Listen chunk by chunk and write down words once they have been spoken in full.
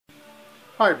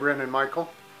Hi, Bren and Michael.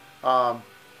 Um,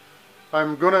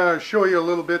 I'm going to show you a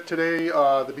little bit today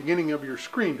the beginning of your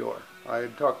screen door. I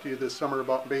had talked to you this summer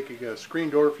about making a screen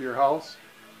door for your house,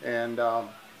 and I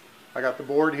got the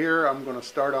board here. I'm going to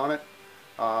start on it.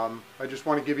 I just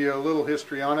want to give you a little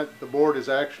history on it. The board is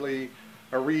actually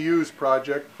a reused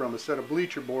project from a set of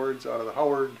bleacher boards out of the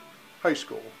Howard High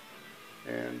School,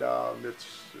 and it's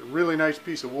a really nice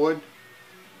piece of wood,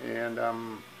 and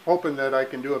I'm hoping that I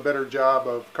can do a better job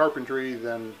of carpentry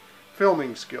than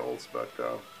filming skills, but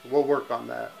we'll work on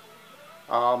that.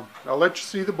 I'll let you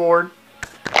see the board.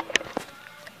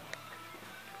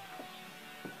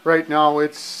 Right now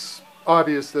it's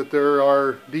obvious that there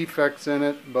are defects in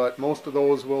it, but most of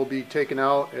those will be taken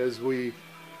out as we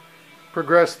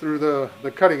progress through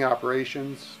the cutting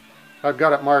operations. I've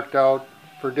got it marked out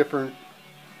for different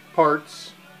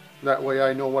parts. That way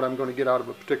I know what I'm going to get out of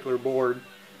a particular board.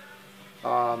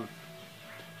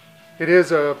 It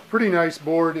is a pretty nice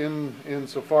board in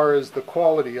so far as the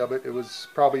quality of it. It was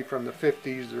probably from the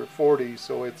 50s or 40s,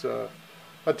 so it's a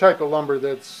type of lumber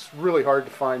that's really hard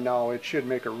to find now. It should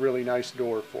make a really nice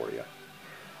door for you.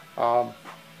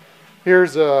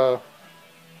 Here's a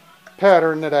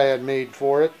pattern that I had made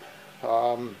for it.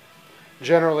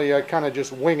 Generally I kind of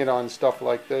just wing it on stuff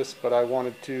like this, but I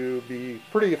wanted to be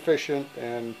pretty efficient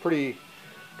and pretty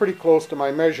close to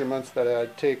my measurements that I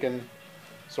had taken.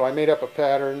 So I made up a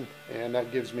pattern, and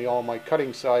that gives me all my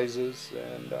cutting sizes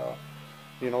and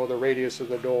you know, the radius of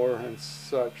the door and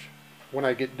such. When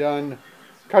I get done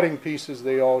cutting pieces,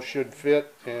 they all should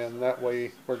fit, and that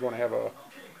way we're going to have a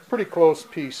pretty close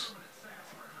piece.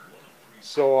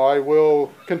 So I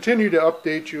will continue to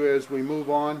update you as we move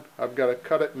on. I've got to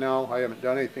cut it now. I haven't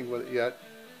done anything with it yet.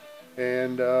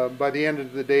 And by the end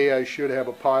of the day I should have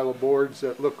a pile of boards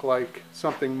that look like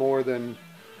something more than,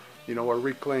 you know, a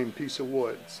reclaimed piece of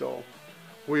wood. So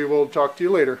we will talk to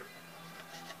you later.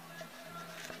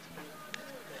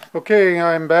 Okay,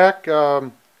 I'm back.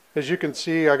 As you can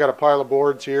see, I got a pile of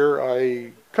boards here.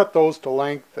 I cut those to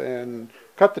length and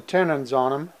cut the tenons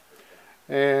on them.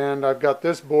 And I've got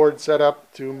this board set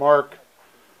up to mark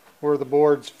where the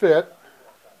boards fit.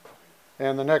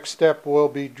 And the next step will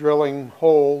be drilling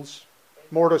holes,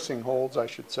 mortising holes I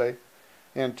should say,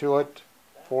 into it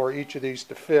for each of these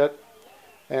to fit,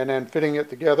 and then fitting it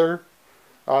together.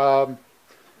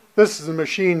 This is a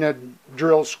machine that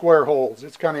drills square holes.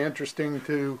 It's kind of interesting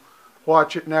to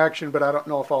watch it in action, but I don't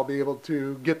know if I'll be able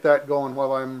to get that going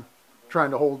while I'm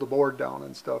trying to hold the board down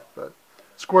and stuff. But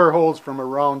square holes from a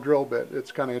round drill bit,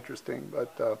 it's kind of interesting.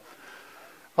 But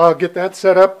I'll get that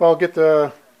set up. I'll get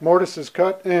the mortises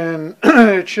cut, and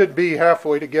it should be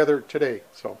halfway together today.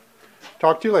 So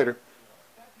talk to you later.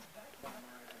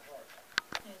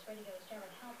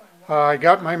 I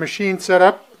got my machine set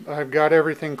up. I've got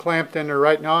everything clamped in there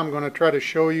right now. I'm going to try to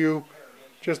show you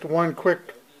just one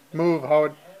quick move how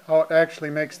it actually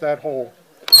makes that hole.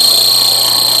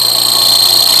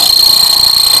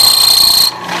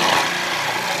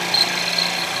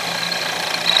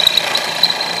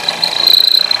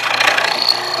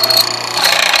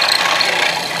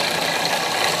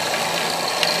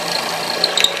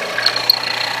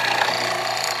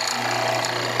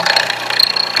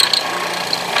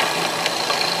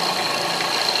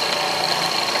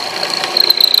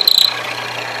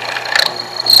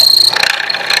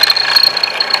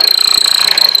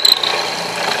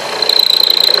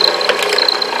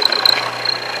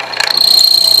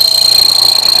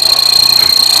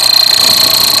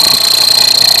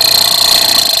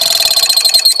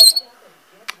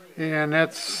 And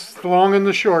that's the long and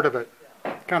the short of it.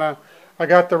 I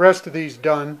got the rest of these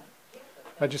done.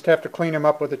 I just have to clean them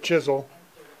up with a chisel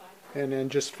and then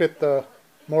just fit the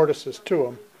mortises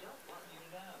to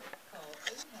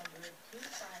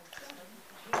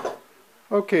them.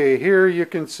 Okay, here you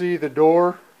can see the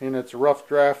door in its rough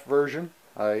draft version.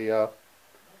 I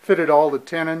fitted all the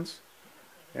tenons,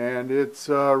 and it's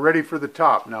ready for the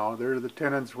top now. There are the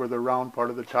tenons where the round part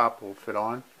of the top will fit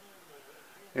on.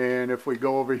 And if we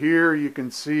go over here, you can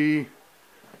see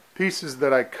pieces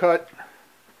that I cut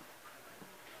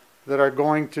that are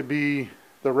going to be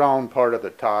the round part of the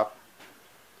top.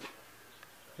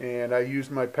 And I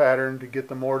used my pattern to get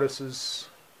the mortises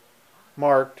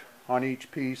marked on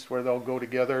each piece where they'll go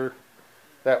together.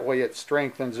 That way it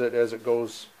strengthens it as it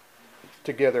goes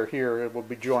together here. It will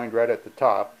be joined right at the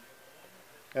top.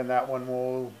 And that one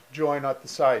will join at the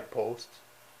side posts.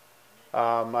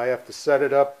 I have to set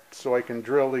it up so I can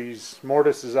drill these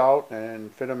mortises out and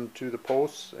fit them to the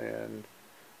posts, and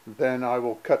then I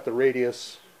will cut the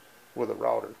radius with a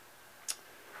router.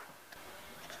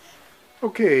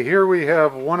 Okay, here we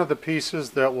have one of the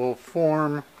pieces that will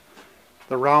form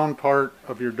the round part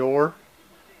of your door.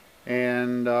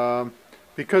 and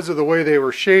because of the way they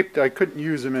were shaped, I couldn't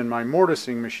use them in my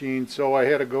mortising machine, so I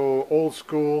had to go old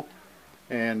school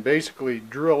and basically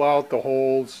drill out the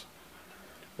holes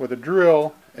with a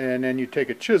drill, and then you take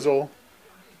a chisel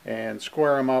and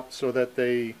square them up so that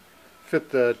they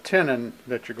fit the tenon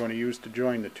that you're going to use to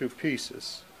join the two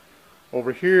pieces.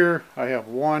 Over here I have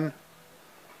one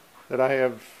that I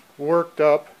have worked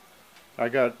up.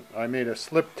 I made a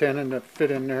slip tenon that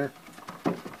fit in there.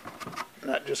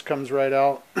 That just comes right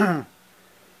out.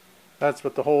 That's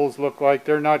what the holes look like.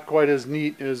 They're not quite as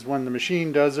neat as when the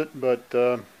machine does it, but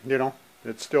you know,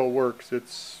 it still works.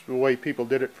 It's the way people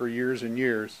did it for years and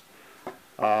years.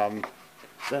 Then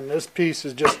this piece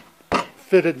is just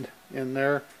fitted in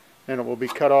there, and it will be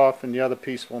cut off, and the other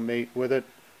piece will mate with it,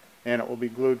 and it will be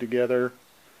glued together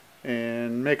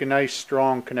and make a nice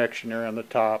strong connection there on the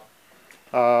top.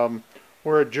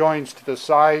 Where it joins to the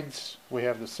sides, we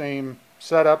have the same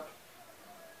setup.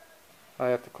 I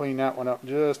have to clean that one up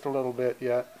just a little bit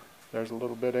yet. There's a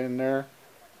little bit in there,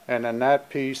 and then that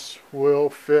piece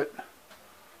will fit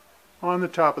on the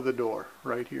top of the door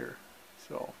right here.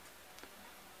 So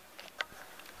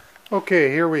okay,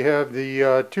 here we have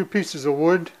the two pieces of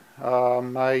wood.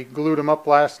 I glued them up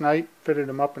last night, fitted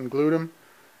them up and glued them.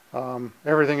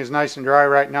 Everything is nice and dry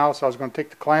right now, so I was going to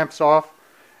take the clamps off,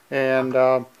 and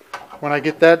when I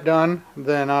get that done,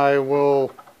 then I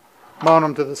will mount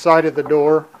them to the side of the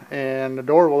door, and the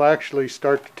door will actually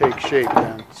start to take shape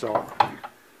then. So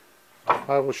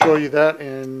I will show you that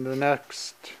in the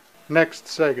next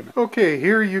segment. Okay,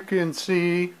 here you can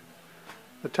see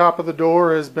the top of the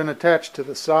door has been attached to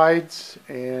the sides,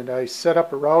 and I set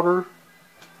up a router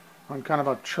on kind of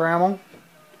a trammel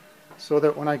so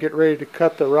that when I get ready to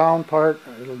cut the round part,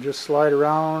 it'll just slide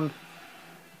around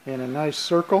in a nice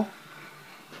circle.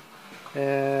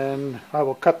 And I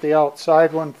will cut the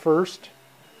outside one first,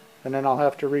 and then I'll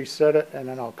have to reset it, and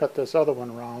then I'll cut this other one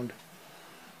around.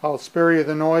 I'll spare you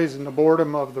the noise and the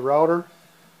boredom of the router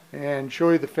and show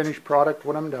you the finished product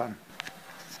when I'm done.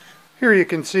 Here you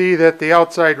can see that the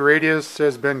outside radius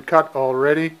has been cut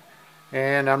already,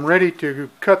 and I'm ready to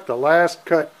cut the last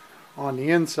cut on the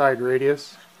inside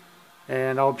radius,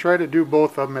 and I'll try to do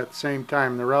both of them at the same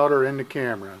time, the router and the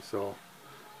camera. So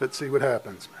let's see what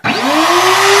happens.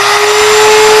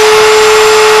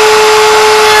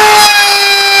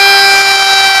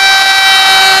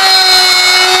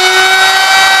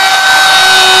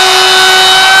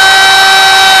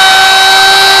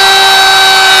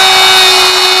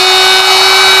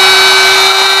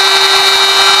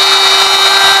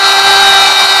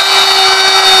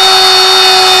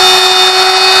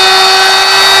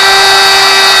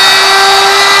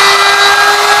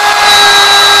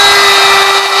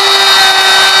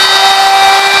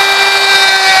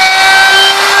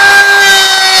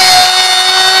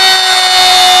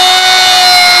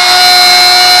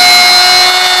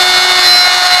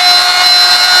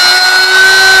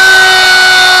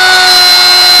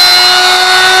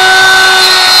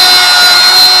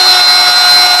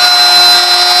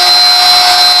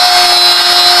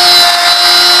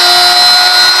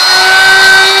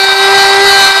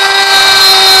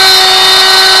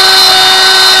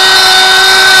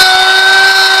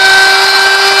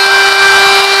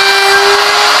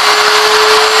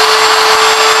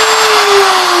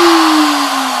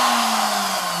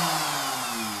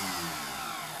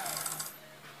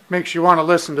 Makes you want to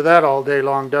listen to that all day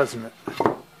long, doesn't it?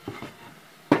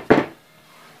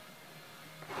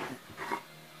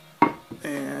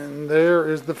 And there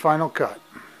is the final cut.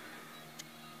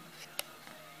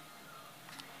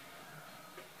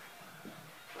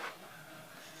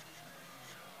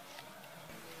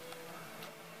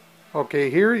 Okay,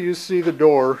 here you see the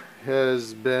door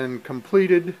has been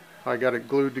completed. I got it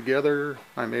glued together.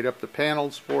 I made up the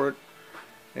panels for it,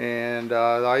 and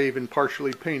I even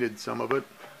partially painted some of it.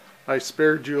 I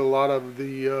spared you a lot of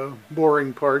the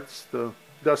boring parts, the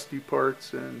dusty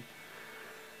parts,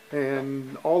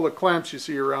 and all the clamps you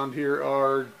see around here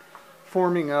are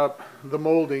forming up the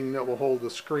molding that will hold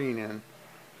the screen in.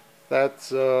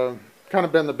 That's kind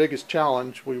of been the biggest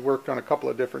challenge. We worked on a couple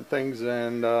of different things,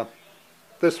 and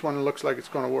this one looks like it's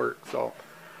going to work. So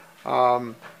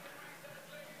I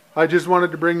just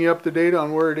wanted to bring you up to date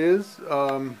on where it is.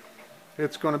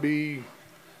 It's going to be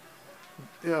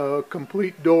a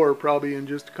complete door probably in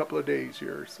just a couple of days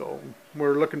here. So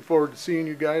we're looking forward to seeing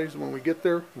you guys when we get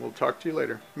there. We'll talk to you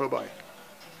later. Bye-bye.